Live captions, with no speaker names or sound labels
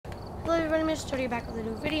Hello everybody, Mr. Tony back with a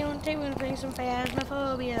new video, and today we're going to be playing some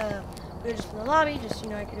Phasmophobia. We're just in the lobby, just so you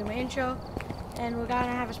know I can do my intro. And we're going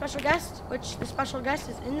to have a special guest, which the special guest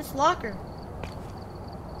is in this locker.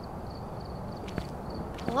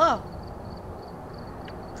 Hello.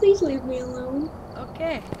 Please leave me alone.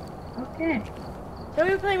 Okay. Okay. So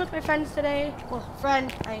we're playing with my friends today. Well,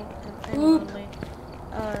 friend, I'm lonely.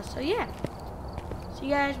 So yeah. See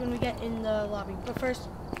you guys when we get in the lobby. But first,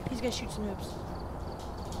 he's going to shoot some hoops.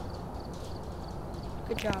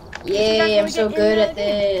 Good job. Yay, I'm so good at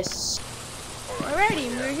this. Alrighty,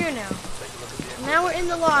 we're here now. So now we're in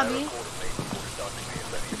the lobby.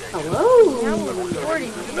 Hello. Now we're recording.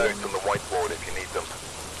 Notes on the whiteboard if you need them.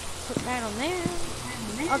 Put that on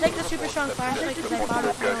there. I'll take the super strong flashlight because I bought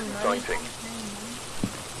it for my own money.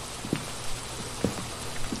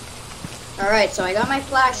 Alright, so I got my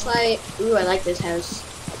flashlight. Ooh, I like this house.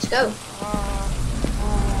 Let's go.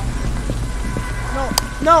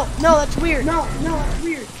 No, that's weird. No, that's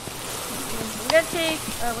weird. I'm gonna take,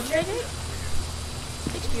 what should I take?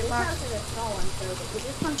 Take speed box.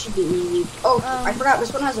 This one should be easy. Oh, I forgot,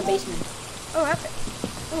 this one has a basement. Oh, epic.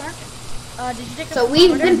 Did you take So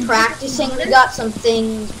we've been practicing, we got some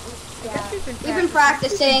things. Yeah. We've been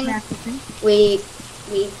practicing. We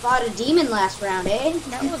fought a demon last round, eh?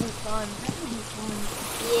 That wasn't fun.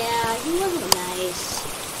 Yeah, he wasn't nice.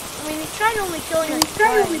 I mean, he tried only killing us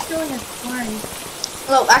twice.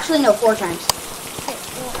 Well, actually, no, 4 times. Okay,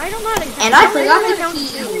 well, I don't know how to count. And I forgot the count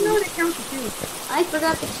key. I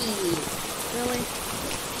forgot the key. Really?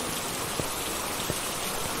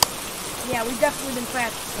 Yeah, we've definitely been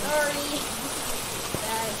practicing. Sorry.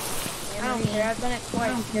 I don't care, I've done it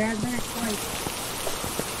twice.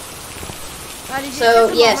 Did you So,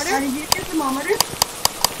 get the yes. thermometer? Did you get the thermometer?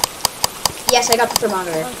 Yes, I got the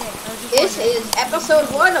thermometer. Okay, I was just This wondering. is episode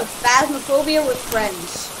 1 of Phasmophobia with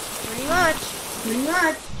friends. Pretty much. Pretty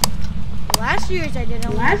much. Last year's I did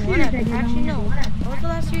only Last one year's I epic. did Actually, only no. one epic. What was the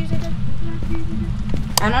last series I did?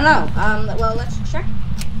 I don't know. Well, let's check.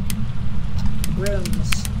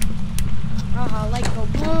 Rooms. Like go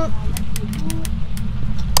boom.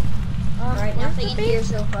 Alright, where's nothing the in here base-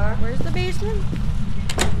 so far. Where's the basement?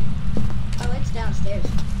 Oh, it's downstairs.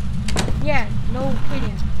 Yeah, no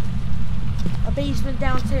kidding. A basement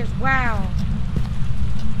downstairs. Wow.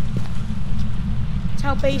 That's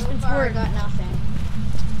how So basements far, I work. got nothing.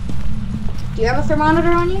 Do you have a thermometer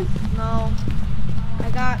on you? No.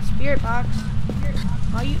 I got spirit box.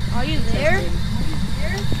 Are you there?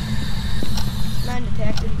 None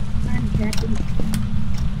detected.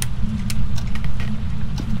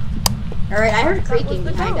 Alright, I heard creaking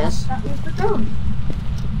the behind code. us. That was the code.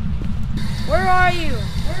 Where are you?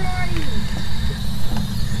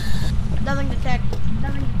 Nothing detected.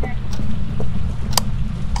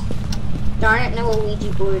 Darn it, no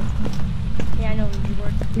Ouija board. Yeah, I know Ouija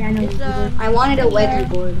board. Yeah, I know. It's I wanted a Ouija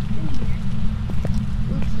board.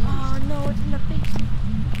 oh no, it's in the basement.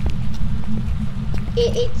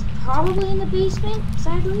 It's probably in the basement,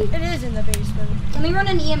 sadly. It is in the basement. Let me run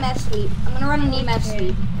an EMF sweep. I'm gonna run an EMF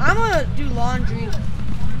sweep. I'm gonna do laundry.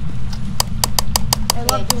 I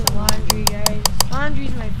love doing laundry, guys.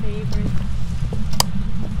 Laundry's my favorite.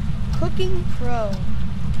 Cooking Pro.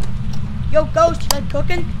 Yo, Ghost, you like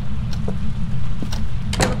cooking?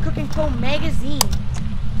 We have a Cooking Pro magazine.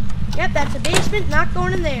 Yep, that's a basement, not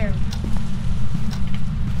going in there.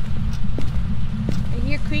 I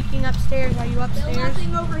hear creaking upstairs. Are you upstairs?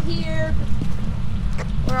 Nothing over here.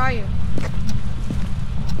 Where are you?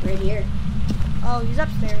 Right here. Oh, he's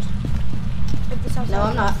upstairs. If this house No, is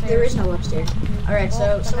I'm not. upstairs. There is no upstairs. Alright,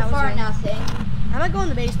 Well, so then that was far right. nothing. I might go in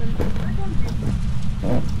the basement.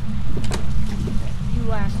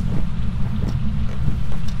 You asked.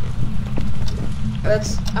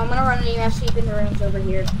 I'm gonna run an EMF sweep in the rooms over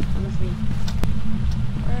here. Come with me.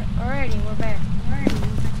 Alrighty, we're back.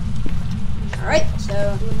 Alright,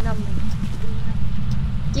 so Doing nothing.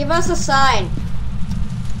 give us a sign.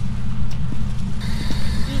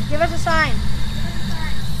 Give us a sign.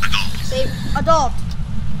 Say Adult.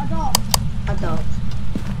 adult.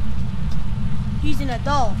 He's an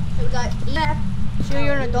adult. So we got EMF. So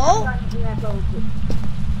you're an adult?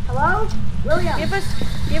 Hello? William.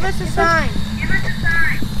 Give us a sign.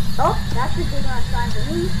 Oh, that's a good enough sign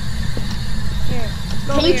for me. Here.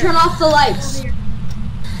 Go Can you here. turn off the lights?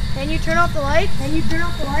 Can you turn off the lights? Can you turn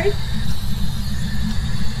off the lights?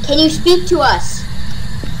 Can you speak to us?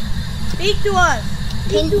 Speak to us.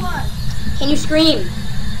 Can you scream?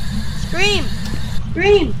 Scream.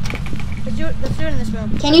 Scream. Let's do it in this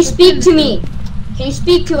room. Can you speak to me? Can you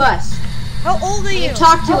speak to us? How old are Can you? you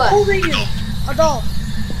talk to How old us? are you? Adult.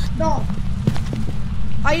 No.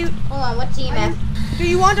 Are you? Hold on, what's EMF? Do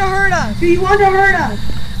you want to hurt us? Do you want to hurt us?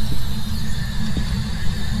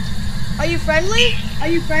 you friendly? Are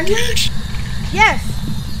you friendly? Yes.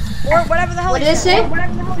 Or whatever the hell What he did it said. say?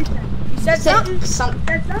 Whatever the hell he said. He said something. That's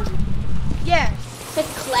something. Yes. It said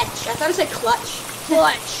clutch. I thought it said clutch.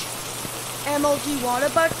 Clutch. MLG water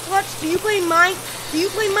butt clutch. Do you play Minecraft? You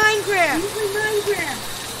play Minecraft.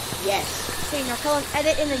 Yes. Okay, now tell him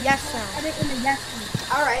edit in the yes sound. Edit in the yes.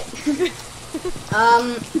 All right.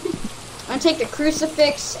 I'm gonna take the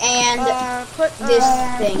crucifix and Put this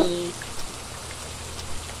thingy.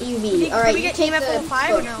 UV. All right, Did we you get take team the Apple 5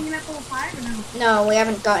 or book. no? Team Apple 5 or no? No, we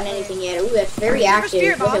haven't gotten anything yet. Ooh, that's very Except for active.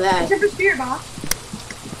 Spirit Look at Box. that. Except for Spirit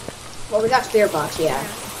Box. Well, we got Spirit Box, yeah.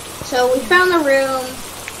 So we found the room.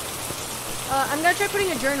 I'm gonna try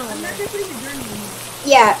putting a journal in there. Putting the journal in here.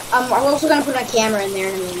 Yeah. I'm also gonna put my camera in there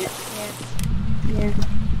in a minute. Yeah.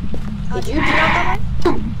 Did you?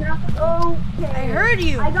 Turn off the light? Okay. I heard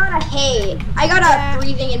you. I got a. Hey, I got Yeah. a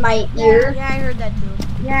breathing in my ear. Yeah, I heard that too.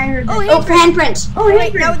 Yeah, I heard that. Oh, hey, Oh, handprint. Oh,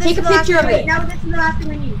 wait, hey, now this Take is a the last picture of thing we it. need. now this is the last thing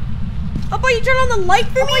we need. Oh, but you turn on the light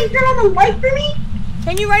for me? Turn on the light for me?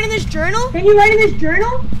 Can you write in this journal? Can you write in this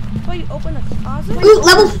journal? Oh, you open the closet? Ooh,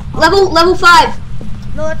 level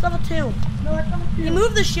 5. No, that's level 2. No, that's not You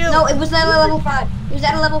moved the shield. No, it was at a level 5. It was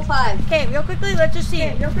at a level 5. Okay, real quickly, let's just see.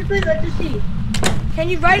 Okay, real quickly, let's just see. Can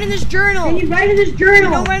you write in this journal? Can you write in this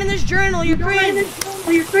journal? Don't write in this journal, you're Don't write in cringe. this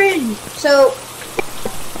journal, you're cringe. So,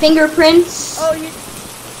 fingerprints. Oh, you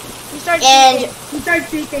started And speaking. You start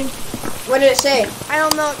speaking. what did it say? I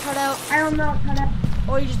don't know, it cut out. I don't know how to.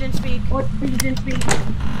 Or you just didn't speak. Or you didn't speak.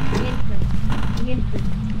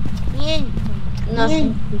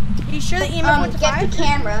 Nothing. Are you sure the EMF went to Get 5? the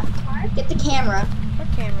camera. Get the camera. What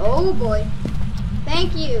camera? Oh boy.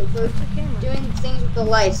 Thank you for What's the camera? doing things with the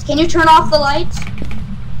lights. Can you turn off the lights?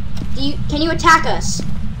 Can you attack us?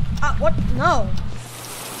 What? No.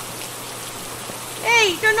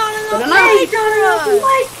 Hey, turn on Turn the on. lights Turn for off the us.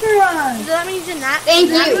 lights for us. Does that mean he's in that? Thank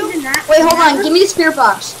in that you. room? Wait, hold on. Give me the spirit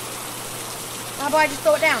box. How about I just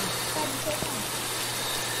throw it down?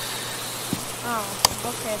 Oh,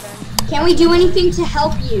 okay then. Can we do anything to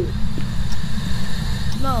help you?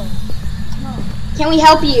 No. Can we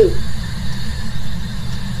help you?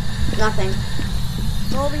 Nothing.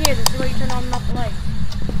 Go over here. This is where you turn on and off the light.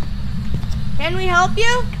 Can we help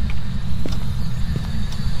you?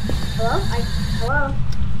 Hello? Hello?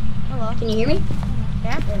 Hello. Can you hear me?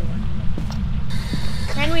 Yeah.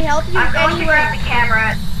 Can we help you in any way?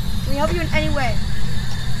 camera. Can we help you in any way?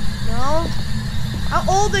 No. How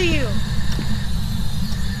old are you?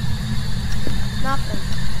 Nothing.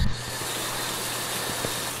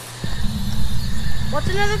 What's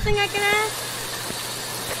another thing I can ask?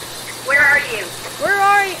 Where are you? Where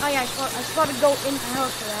are you? Oh yeah, I just got to go in the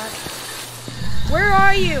house for that. Where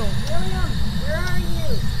are you? William, where are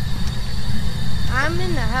you? I'm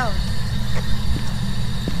in the house.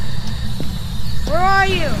 Where are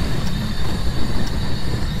you?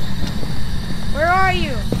 Where are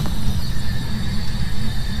you?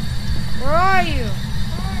 Where are you?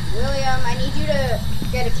 William, I need you to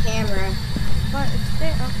get a camera. What? It's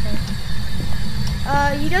there? Okay.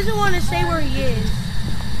 He doesn't want to say where he is.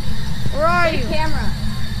 Where are Get you? a camera.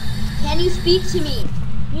 Can you speak to me?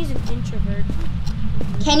 He's an introvert.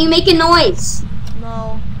 Can you make a noise?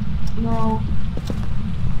 No. No.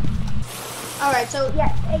 Alright, so yeah,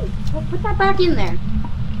 hey, put that back in there.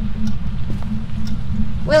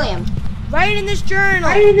 William. Write in this journal.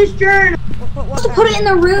 Write in this journal. What Put it in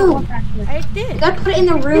the room. I did. You gotta put it in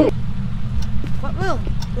the room. What room?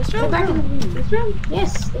 This Put room? it back in the room. This room?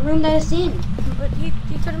 Yes, the room that it's in. But he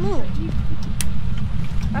couldn't move.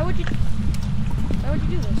 Why would you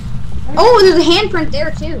do this? Oh, there's a handprint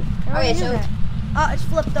there too. I already Okay, knew so that. Oh, it's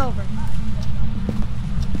flipped over.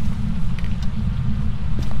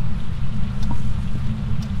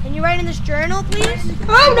 Can you write in this journal, please?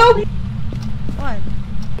 oh no, What?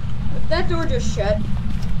 that door just shut.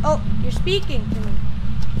 Oh, you're speaking to me.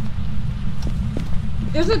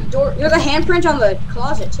 There's a door. There's a handprint on the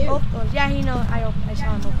closet too. Oh, yeah, he knows. I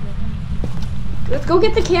saw him open it. Let's go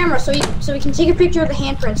get the camera so we can take a picture of the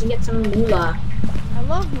handprints and get some moolah. I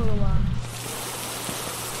love moolah.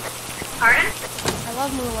 Pardon? I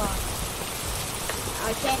love moolah.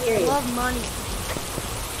 I can't hear I you. love money.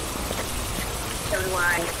 So do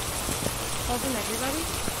I. Helping everybody.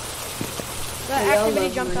 The We all activity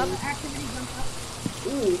love jumped up. money. Activity jump up.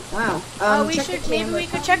 Ooh, wow. We check the should maybe camera. we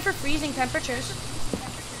could check for freezing temperatures.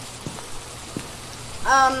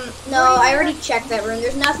 No, I already checked that room.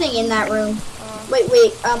 There's nothing in that room. Wait.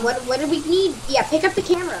 What do we need? Yeah, pick up the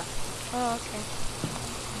camera. Oh, okay.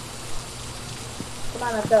 Come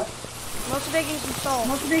on, let's go. Motivating some salt.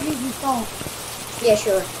 Motivating you solve. Yeah,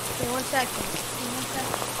 sure. Okay, 1 second. 1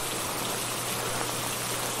 second.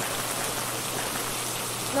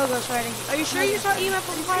 No ghostwriting. Are you sure you saw EMF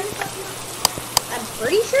level 5? I'm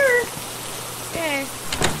pretty sure. Okay.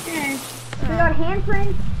 We got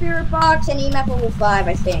handprint, spirit box, and EMF level 5,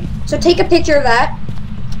 I think. So take a picture of that.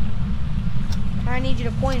 I need you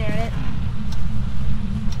to point at it.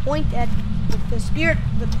 Point at the spirit.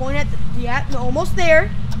 Point at the, yeah, no, almost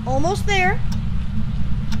there. Almost there.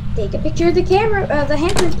 Take a picture of the camera, the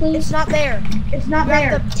handprint, please. It's not there. It's not You there.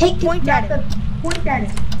 have to Take point You at have it. to point at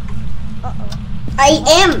it. Uh-oh. I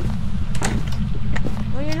am.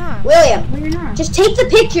 No, you're not. William, No, you're not. just take the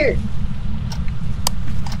picture.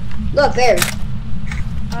 Look, there.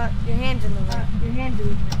 Your hand's in the way. Your hand's in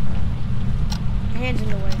the way. Your hand's in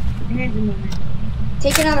the way. Your hand's in the way.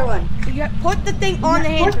 Take another one. You put the thing on the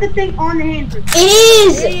Put the handprint. thing on the handprint.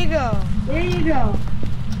 It There is! you go. There you go.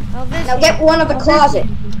 Now this. Now get one of the closet.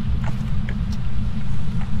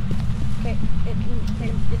 Okay.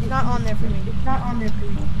 It's not on there for me. It's not on there for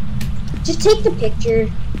me. Just take the picture.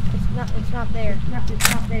 It's not there. It's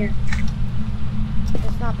not there.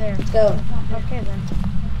 It's not there. Let's go. Okay then.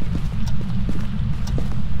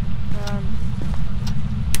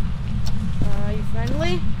 Are you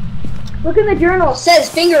friendly? Look in the journal. It says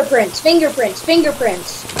fingerprints, fingerprints,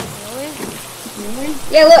 fingerprints. Really? Really?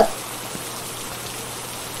 Yeah, look.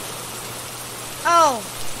 Oh.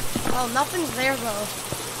 Oh, nothing's there though.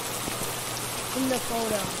 In the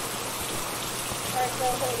photo. Alright, so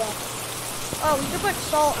hold on. Oh, we could put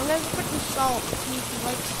salt. I'm gonna put some salt. He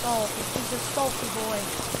likes salt. He's a salty boy.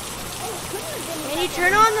 Can you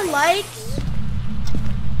turn on the lights?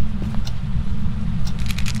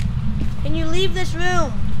 Can you leave this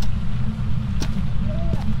room?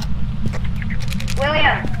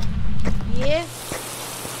 William. Yeah?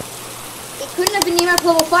 It couldn't have been EMF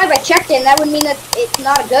level 5. I checked it, and that would mean that it's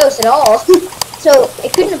not a ghost at all. So,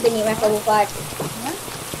 it couldn't have been EMF level 5.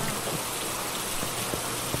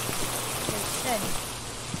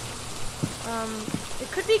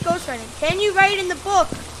 It could be ghostwriting. Can you write in the book?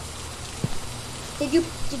 Did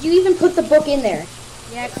you even put the book in there?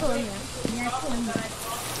 Yeah, it's still in there.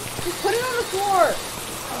 Just put it on the floor.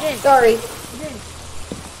 It is. Sorry.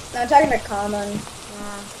 No, I'm talking about common.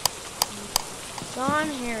 John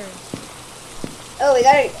Harris. Oh, we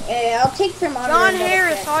got it. I'll take thermometer. John and double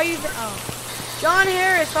Harris, check. are you there? Oh. John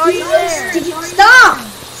Harris, are you there? Did you stop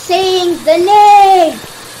saying the name?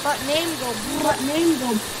 What name go? What name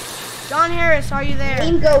go? John Harris, are you there?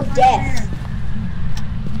 Name go death.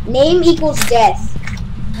 Name equals death.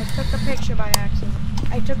 I took a picture by accident.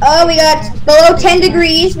 Oh, we got below 10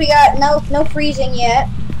 degrees. We got no freezing yet.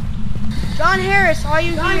 John Harris, are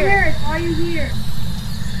you John here? Harris, are you here?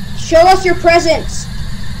 Show us your presents.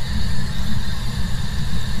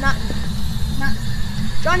 Nothing.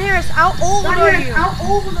 John Harris, how old John are Harris, you?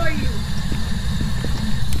 how old are you?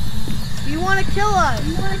 Do you want to kill us?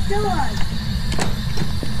 You want to kill us?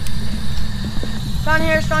 John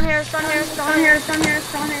Harris, John Harris, John Harris, John Harris. John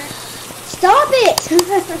Harris, John Harris. Stop it.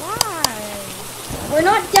 Why? We're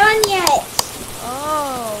not done yet.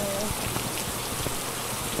 Oh.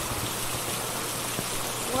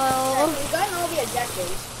 Well, We've gotten all the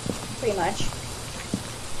objectives, pretty much.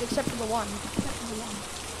 except for the one.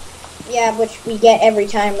 Yeah, which we get every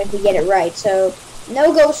time if we get it right. So,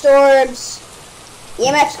 no ghost orbs.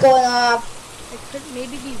 EMF's going off. It could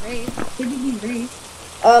maybe be Wraith.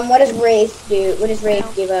 What does Wraith do? What does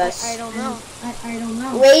Wraith give us? I don't know. I don't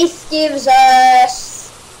know. Wraith gives us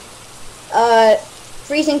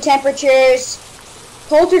freezing temperatures.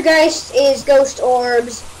 Poltergeist is ghost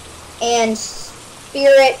orbs, and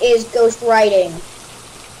Spirit is ghost writing.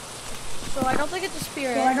 So I don't think it's a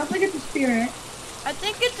spirit. So I don't think it's a spirit. I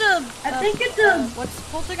think it's a. What's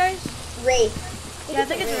poltergeist? Wraith. Yeah, I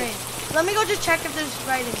think it's Wraith. Let me go just check if there's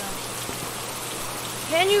writing though.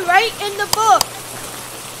 Can you write in the book?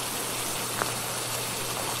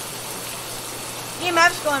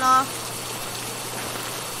 EMF's going off.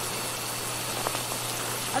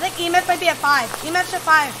 I think EMF might be at 5. EMF's at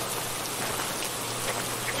 5.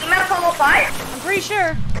 EMF level 5? I'm pretty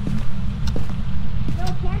sure.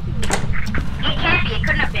 It can't be. It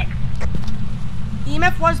couldn't have been.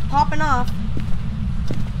 EMF was popping off.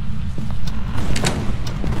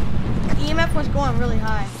 EMF was going really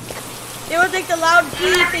high. It was like the loud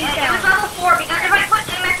beeping It was sound. level 4 because if I put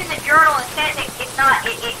EMF in the journal, it says it's not.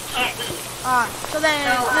 It can't be. So then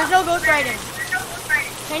there's no ghost writing.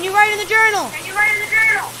 Can you write in the journal?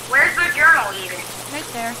 Where's the journal even? Right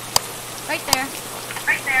there. Right there.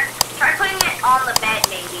 Right there. Try putting it on the bed,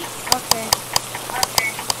 maybe. Okay.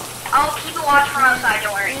 I'll keep a watch from outside,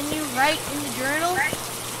 don't worry. Can you write in the journal?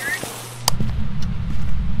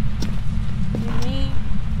 Me.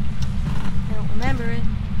 I don't remember it.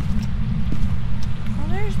 Oh,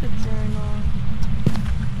 there's the journal.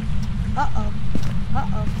 Uh-oh.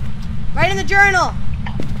 Uh-oh. Right in the journal.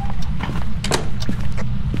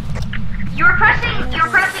 You were pressing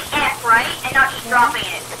F, right? And not just dropping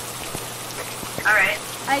it. Alright.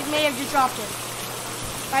 I may have just dropped it.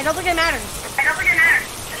 But I don't think it matters.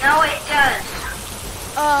 No, it does.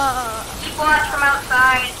 Keep watch from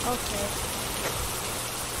outside. Okay.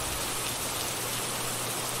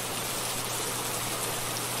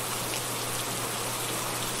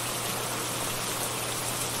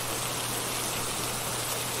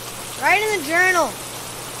 Right in the journal.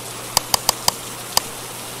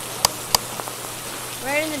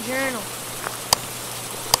 Right in the journal.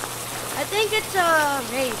 I think it's a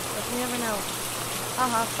raid, but you never know.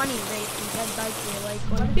 Haha, funny raid from Dead Bike here, like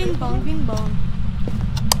going bing bong, bing bong.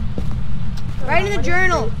 Right in the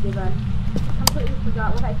journal. Completely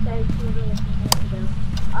forgot what I said 2 minutes ago.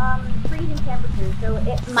 Freezing temperature, so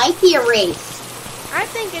it Might be a race. I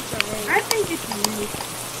think it's a raid.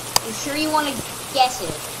 You sure you want to guess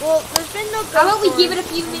it? Well, there's been no. How about we ghost give it a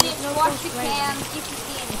stories, few and minutes, there's no watch ghost the raid. cam, see if we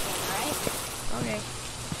see anything, alright? Okay.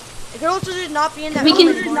 It could also just not be in that We room can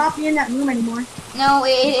anymore. not be in that room anymore. No,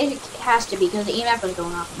 it has to be because the EMF was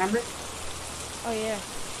going off, remember? Oh yeah.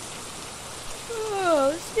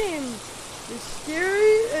 Oh, this game is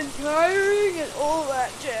scary and tiring and all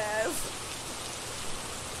that jazz.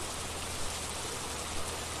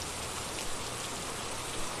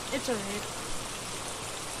 It's a raid.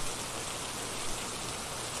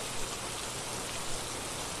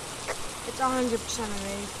 It's 100% a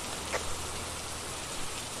raid.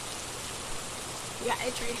 Yeah,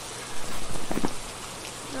 it's raid.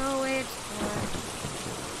 No way, it's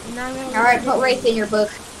not. Now I'm gonna Alright, put Wraith in your book.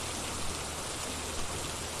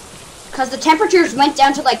 Because the temperatures went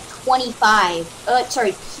down to like 25.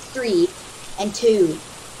 Sorry, 3 and 2.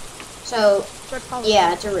 So, So it's probably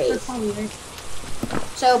yeah, it's a Wraith.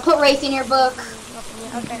 So put Wraith in your book.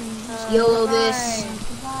 Okay. YOLO bye. this.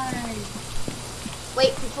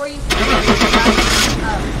 Wait, before you...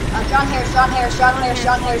 John Harris, John Harris, John Harris,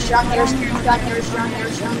 John Harris, John Harris, John Harris, John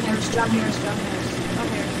Harris, John Harris, John Harris, John Harris.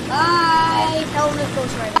 Okay. Bye! Tell him this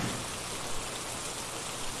goes right.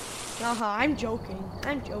 Haha, I'm joking.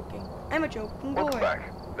 I'm joking. I'm a joking boy. Welcome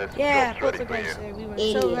back. There's some Yeah, jobs both ready the for guys you. said we were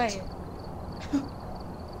Idiot. so right.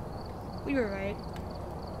 We were right.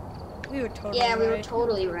 We were totally Yeah, we were right.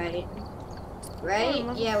 totally right. Right?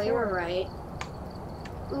 level Yeah, we 4. were right.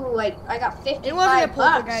 Ooh, I got 55 It wasn't a bucks.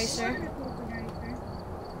 poltergeist, sir.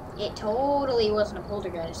 It totally wasn't a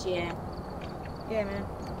poltergeist, yeah. Yeah, man.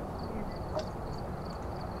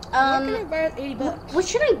 I'm not gonna buy it 80 bucks. What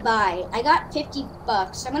should I buy? I got 50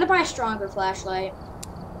 bucks. I'm gonna buy a stronger flashlight.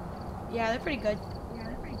 Yeah, they're pretty good.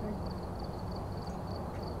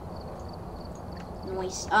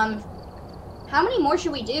 Nice. How many more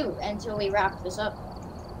should we do until we wrap this up?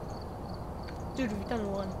 Dude, we've done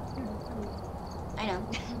one. I know.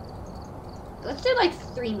 Let's do like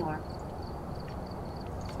 3 more.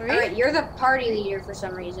 3? Alright, you're the party leader for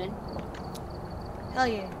some reason. Hell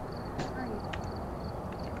yeah.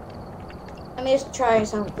 Let me just try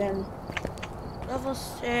something. Level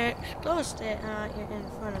 6. Go stay you're in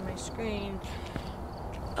front of my screen.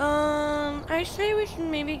 I say we should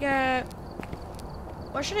maybe get.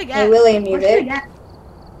 What should I get? Hey, William, you good? get?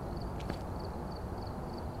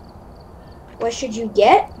 What should you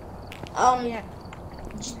get? Yeah,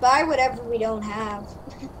 Just buy whatever we don't have.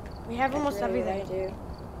 we have That's almost really everything. what I do.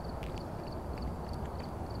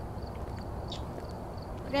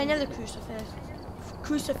 Okay, another crucifix.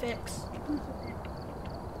 Crucifix.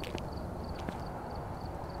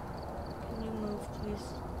 Can you move, please?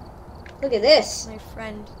 Look at this. My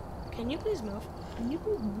friend. Can you please move?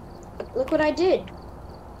 Look what I did.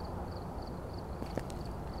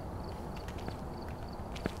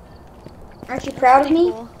 Aren't you proud of Pretty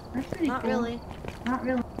me? cool. That's pretty Not really. Not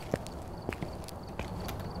really.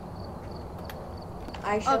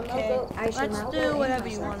 I shall Okay, not go. I shall let's not do go in whatever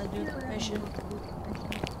you myself. want to do. Mission.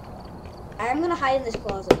 I'm gonna hide in this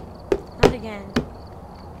closet. Not again.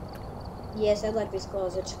 Yes, I like this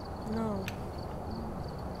closet. No.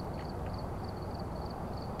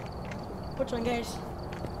 Which one, guys?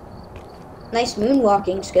 Nice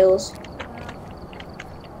moonwalking skills.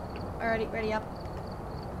 Alrighty, ready up.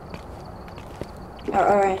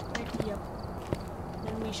 Alright, Ready up.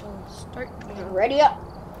 Then we shall start. ready up.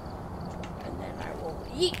 And then I will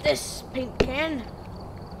eat this paint can.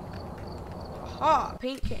 Aha,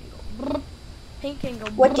 paint can go. Brr. Paint can go.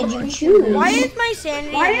 What brr. did you choose? Why is my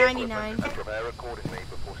sanity at 99? Prepare accordingly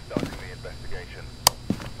before starting the investigation.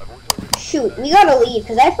 I've also written Shoot, we gotta leave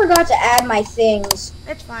because I forgot to add my things.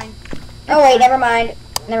 It's fine. Oh wait, never mind.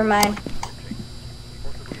 Never mind.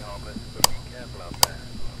 possibly harmless, but be careful out there.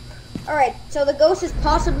 Alright, so the ghost is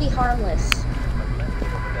possibly harmless.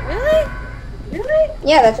 Really? Really?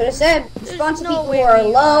 Yeah, that's what it said. There's Response to no people way who are we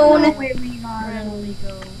alone. No way we are. Randomly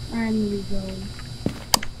go. Randomly go.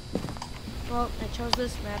 Well, I chose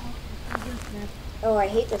this map. Oh, I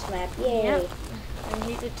hate this map. Yay. Yep. I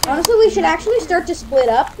hate it too. Honestly, we should actually start to split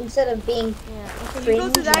up instead of being... Yeah. Okay, you go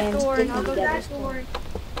through that cringe door and I'll and go through sticky this door.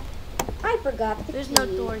 I forgot the There's key. no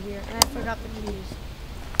door here, and I forgot the keys.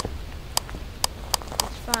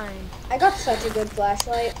 It's fine. I got such a good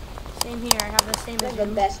flashlight. Same here. I have the same as Like the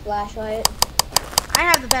you. best flashlight. I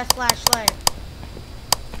have the best flashlight.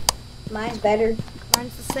 Mine's better.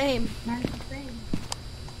 Mine's the same. Mine's the same.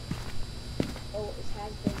 Oh, it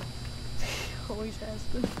has been. Always has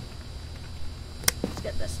been. Let's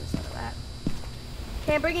get this instead of that.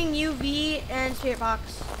 Okay, I'm bringing UV and spirit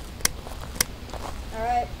box.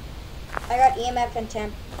 Alright. I got EMF and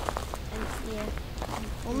temp. And yeah.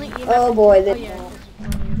 Only EMF. Oh boy, this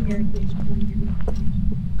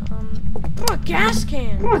Oh, a gas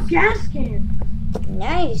can. Oh, a gas can.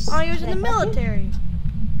 Nice. Oh, he was in the military.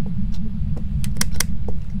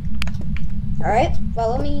 Alright,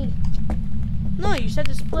 follow me. No, you said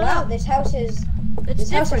to split Wow, up. this house is It's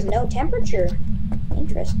house has different. no temperature.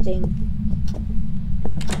 Interesting.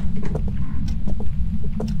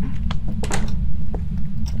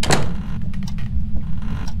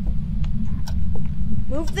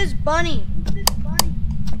 Move this bunny.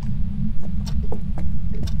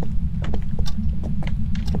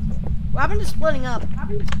 What happened to splitting up?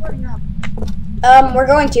 We're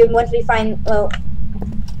going to once we find. Well,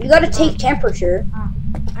 you gotta take temperature.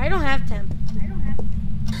 I don't have temp.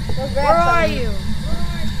 Go grab Where are something. you?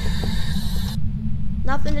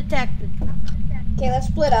 Nothing detected. Okay, let's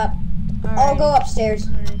split up. All I'll right. go upstairs.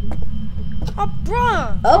 Oh,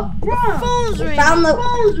 bruh. Oh, The phone's we ringing. found the.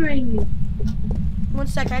 Phone's ringing. 1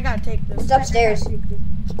 sec, I gotta take this. It's upstairs.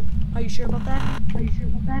 Are you sure about that? Are you sure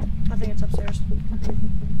about that? I think it's upstairs.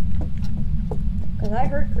 Cause I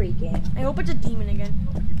heard creaking. I hope it's a demon again.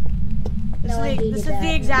 This No, I is hated this is that.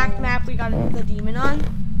 the exact map we got the demon on.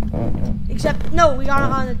 Except no, we got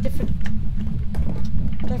it on a different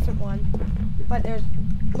one. But there's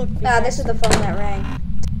look. Ah, this is the phone that rang.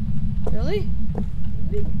 Really?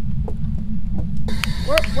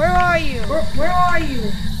 Where are you? Where are you?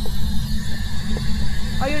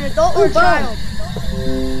 Are you an adult or a Ooh, bone. child?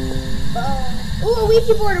 Ooh, a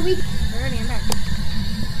Ouija board. A Ouija. Alrighty, I'm back.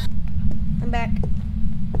 I'm back.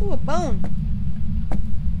 Ooh, a bone.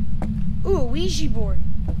 Ooh, a Ouija board.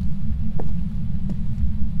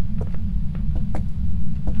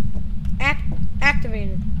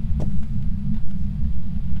 Activated.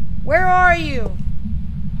 Where are you?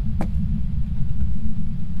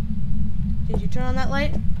 Did you turn on that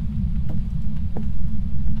light?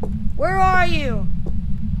 Where are you?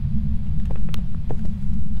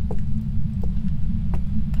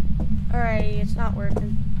 Alrighty, it's not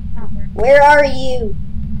working. Where are you?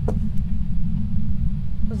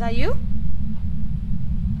 Was that you?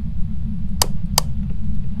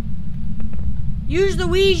 Use the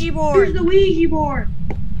Ouija board. Here's the Ouija board.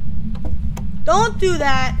 Don't do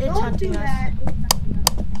that. It's Don't hunting do us. that.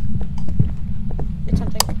 It's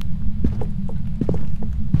hunting.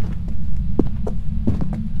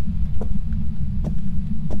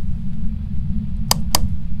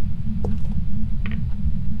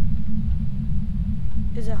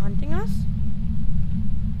 Is it hunting us?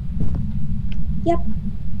 Yep.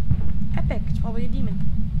 Epic. It's probably a demon.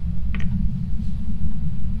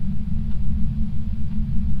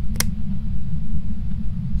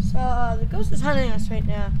 So, the ghost is hunting us right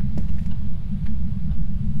now.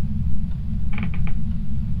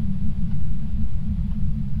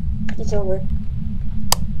 It's over.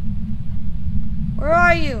 Where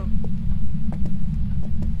are you?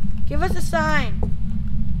 Give us a sign.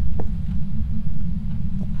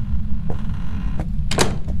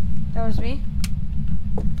 That was me.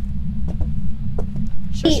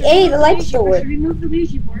 Hey, the light store. Should we move the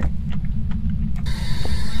Ouija board?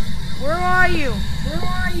 Where are you? Where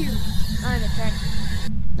are you? Undetected.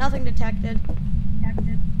 Nothing detected.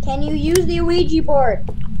 Captain. Can you use the Ouija board?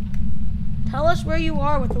 Tell us where you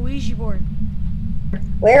are with the Ouija board.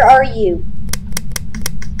 Where are you?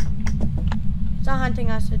 It's not hunting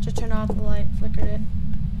us. It just turned off the light, flickered it.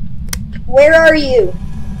 Where are you?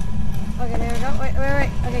 Okay, there we go. Wait.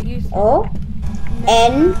 Okay, use. Oh,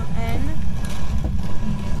 N. N.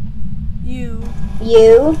 U.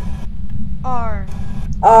 U, R.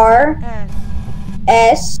 R, S.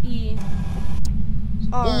 S, E.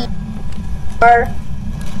 R. R,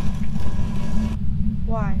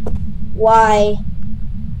 Y. Y.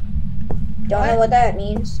 Don't know What? what that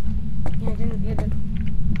means. Yeah, I didn't get it.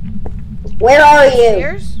 Where are you?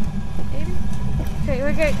 Stairs?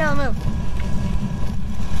 Okay, tell him move.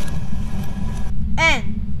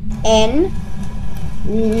 N. N.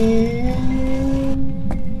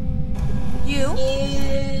 U.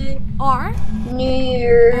 R.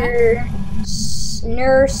 Nursery.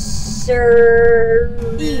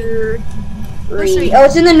 Nursery. Oh,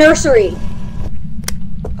 it's in the nursery.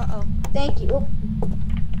 Uh-oh. Thank you. Oh.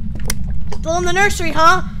 Still in the nursery,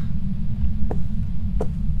 huh?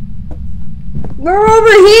 We're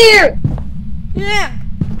over here. Yeah.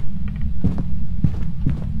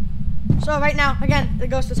 So right now, again, the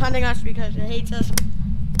ghost is hunting us because it hates us.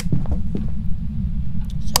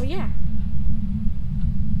 So yeah.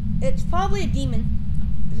 It's probably a demon,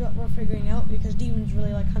 is what we're figuring out, because demons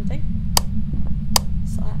really like hunting.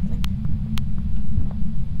 It's still happening.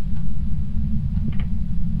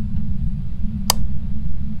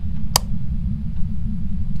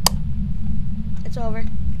 It's over.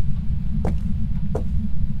 Do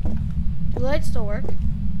the lights still work?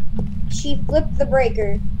 She flipped the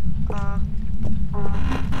breaker. Alright.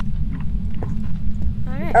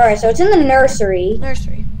 Alright, so it's in the nursery.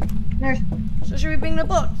 Nursery. So should we bring the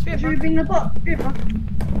book?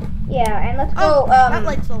 Yeah, and let's Oh, go. that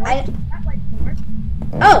light still works.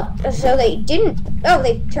 Oh, so they didn't. Oh,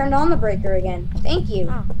 they turned on the breaker again. Thank you.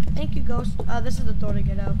 Oh, thank you, Ghost. This is the door to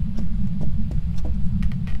get out.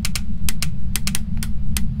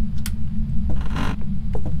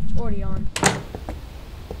 It's already on.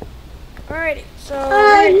 Alrighty, so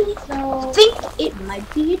I think it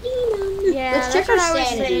might be a demon. yeah, Let's check that's what our I was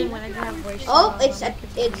sanity. saying when I didn't have voice. Oh, on.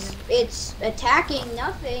 it's attacking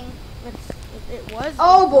nothing. It was.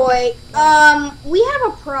 Oh boy. We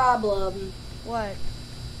have a problem. What?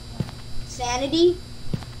 Sanity.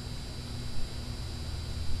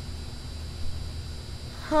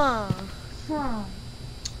 Huh.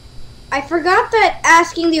 I forgot that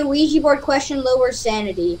asking the Ouija board question lowers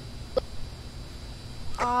sanity.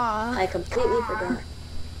 I completely forgot.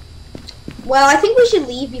 Well, I think we should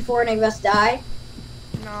leave before any of us die.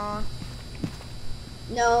 Nah.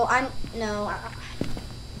 No,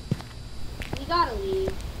 we gotta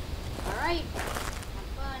leave. Alright. Have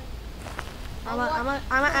fun. I'm gonna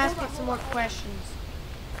ask you some more questions.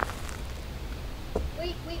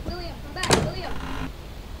 Wait, William, come back, William.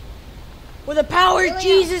 With the power of William,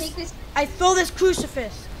 Jesus, take this- I throw this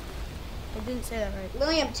crucifix. I didn't say that right.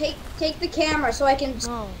 William, take the camera so I can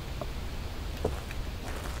No.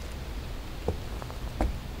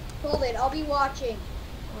 hold it. I'll be watching.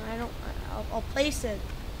 I'll place it.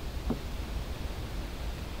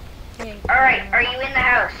 Okay. Alright, are you in the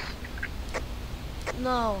house?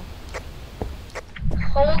 No.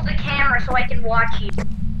 Hold the camera so I can watch you.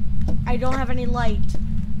 I don't have any light.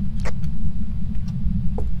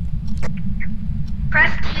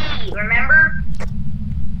 Press T, remember?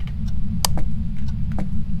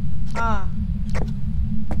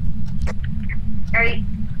 Are you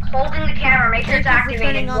holding the camera? Make sure it's Thank you for activated.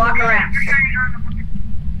 turning on Walk the around.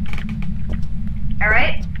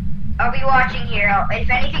 Alright? I'll be watching here. If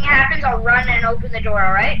anything happens, I'll run and open the door,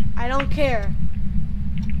 alright? I don't care.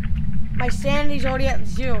 My sanity's already at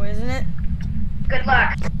 0, isn't it? Good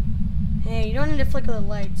luck. Hey, you don't need to flicker the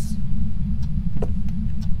lights.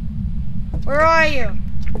 Where are you?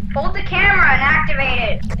 Hold the camera and activate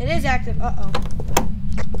it. It is active. Uh-oh.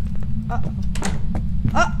 Uh-oh.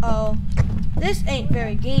 Uh-oh. This ain't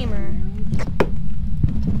very gamer.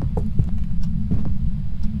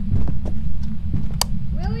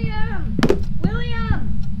 William!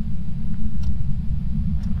 William!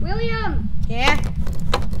 William! Yeah?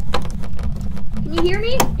 Can you hear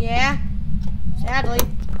me? Yeah? Sadly.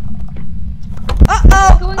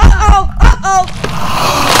 Uh-oh! Uh-oh!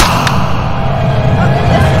 Uh-oh!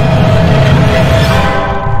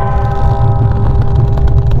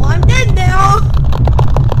 Well, I'm dead now!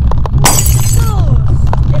 Ghost!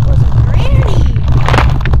 It was a granny!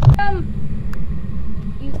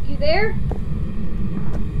 You there?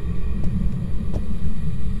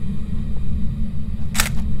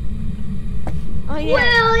 Oh, yeah.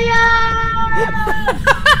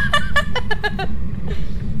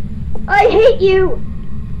 I hate you!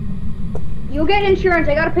 You'll get insurance.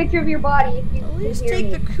 I got a picture of your body if you At least hear take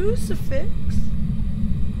me. the crucifix.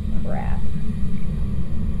 Crap.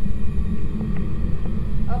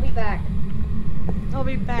 I'll be back. I'll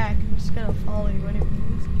be back. I'm just gonna follow you anyways.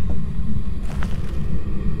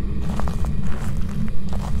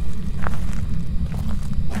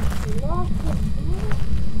 Lost it.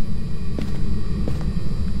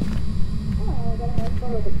 Oh, I gotta have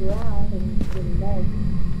fun with the ground and the leg.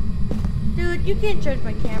 Dude, you can't judge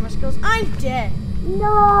my camera skills. I'm dead.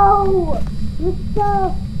 No! You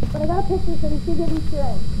suck! But I got a picture so we should get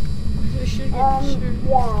insurance. We should get Yeah, I'm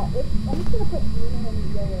just gonna put demon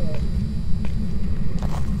in yellow.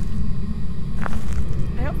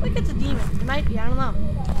 I don't think it's a demon. It might be. I don't know.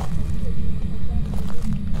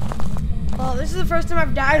 Well, this is the first time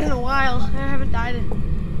I've died in a while. I haven't died in.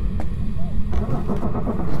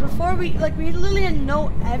 'Cause before we literally had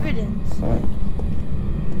no evidence. Like,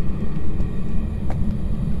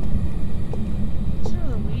 what's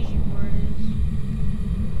the Ouija board is?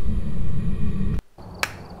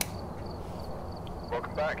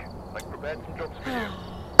 Welcome back. I've prepared some jobs for you.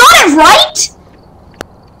 Got it right?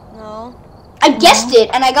 No. I guessed it,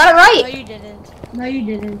 and I got it No, right. you didn't. No, you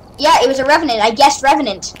didn't. Yeah, it was a revenant. I guessed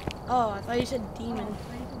revenant. Oh, I thought you said demon.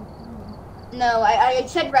 No, I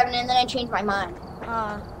said revenant, and then I changed my mind.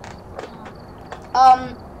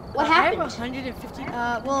 What I have happened? 150.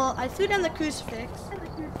 Well, I threw down the crucifix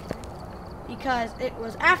because it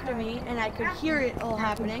was after me, and I could hear it all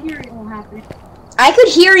happening. I could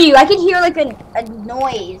hear you. I could hear like a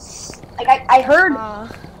noise. Like I heard. I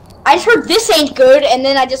just heard this ain't good, and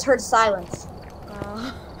then I just heard silence.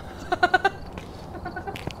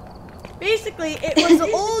 Basically, it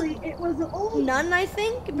was an old nun, I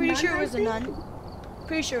think. I'm pretty sure it was a nun.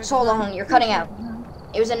 Pretty sure it was So hold a nun. on, you're cutting out.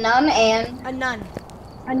 It was a nun and. A nun.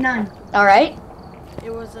 All right.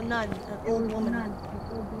 It was a nun, an old woman.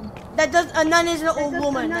 A nun is an old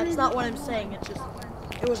woman. That's not what I'm saying. It's just,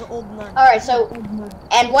 it was an old nun. All right. So,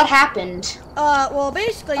 and what happened? Well,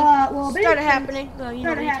 basically, started happening. You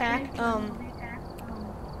know, the attack.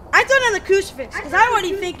 I threw down the crucifix because I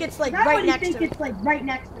already think it's like right next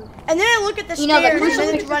to it. And then I look at the You know, the stairs and then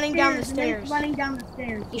crucifix- it's running down the stairs.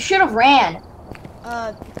 You should have ran.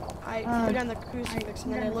 I threw down the crucifix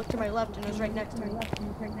and then I looked to my left and it was right next to me.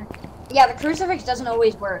 Yeah, the crucifix doesn't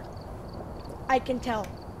always work. I can tell.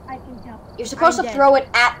 You're supposed I'm to dead. throw it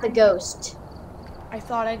at the ghost. I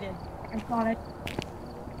thought I did.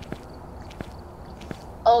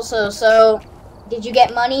 Also, so did you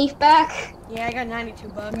get money back? Yeah, I got 92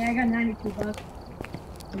 bucks.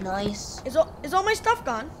 Nice. Is all my stuff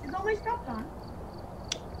gone?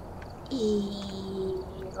 A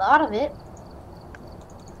lot of it.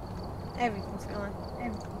 Everything's gone.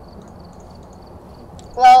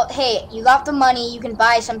 Well, hey, you got the money. You can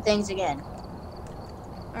buy some things again.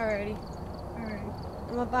 Alrighty.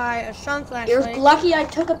 I'm gonna buy a strong You're flashlight. lucky I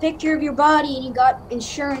took a picture of your body and you got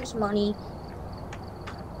insurance money.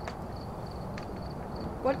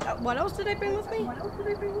 What else did I bring with me?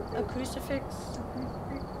 A crucifix.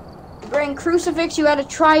 Bring crucifix. You had a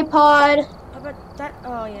tripod. How about that?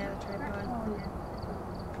 Oh yeah, the tripod.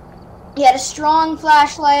 You had a strong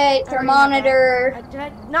flashlight, I already thermometer. have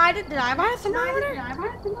that. Did I buy a thermometer?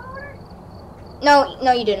 No,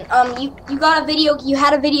 you didn't. You got a video. You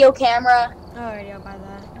had a video camera, Alrighty, I'll buy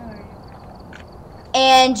that.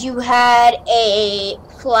 and you had a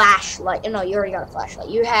flashlight. No, you already got a flashlight.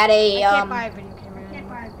 You had a I can't buy a video camera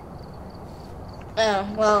anymore. Oh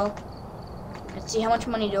well. Let's see. How much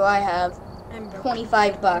money do I have? I'm broke.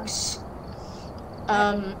 $25.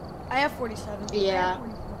 I have 47. Yeah.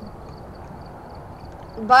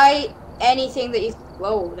 Buy anything that you.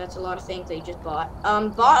 Whoa, that's a lot of things that you just bought.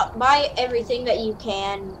 Buy everything that you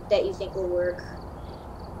can that you think will work.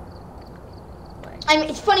 I mean,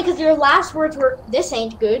 it's funny because your last words were "this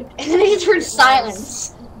ain't good," and then I just heard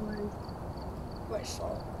silence. Where's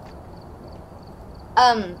salt?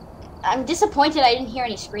 I'm disappointed I didn't hear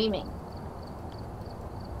any screaming.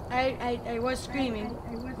 I was screaming.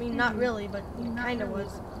 I mean, not really, but it kind of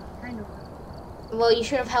was. Well, you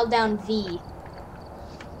should have held down V.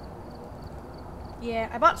 Yeah,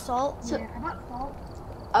 I bought salt.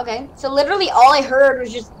 Okay, so literally all I heard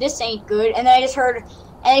was just "this ain't good," and then I just heard a,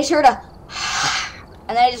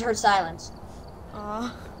 and then I just heard silence.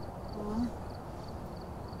 Hold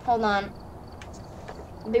on.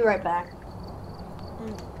 I'll be right back.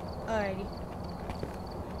 Alrighty.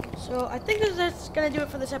 So I think that's gonna do it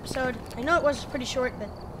for this episode. I know it was pretty short, but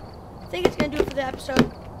I think it's gonna do it for the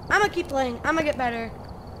episode. I'm gonna keep playing. I'm gonna get better.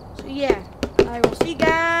 So yeah, I will see you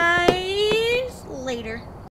guys later.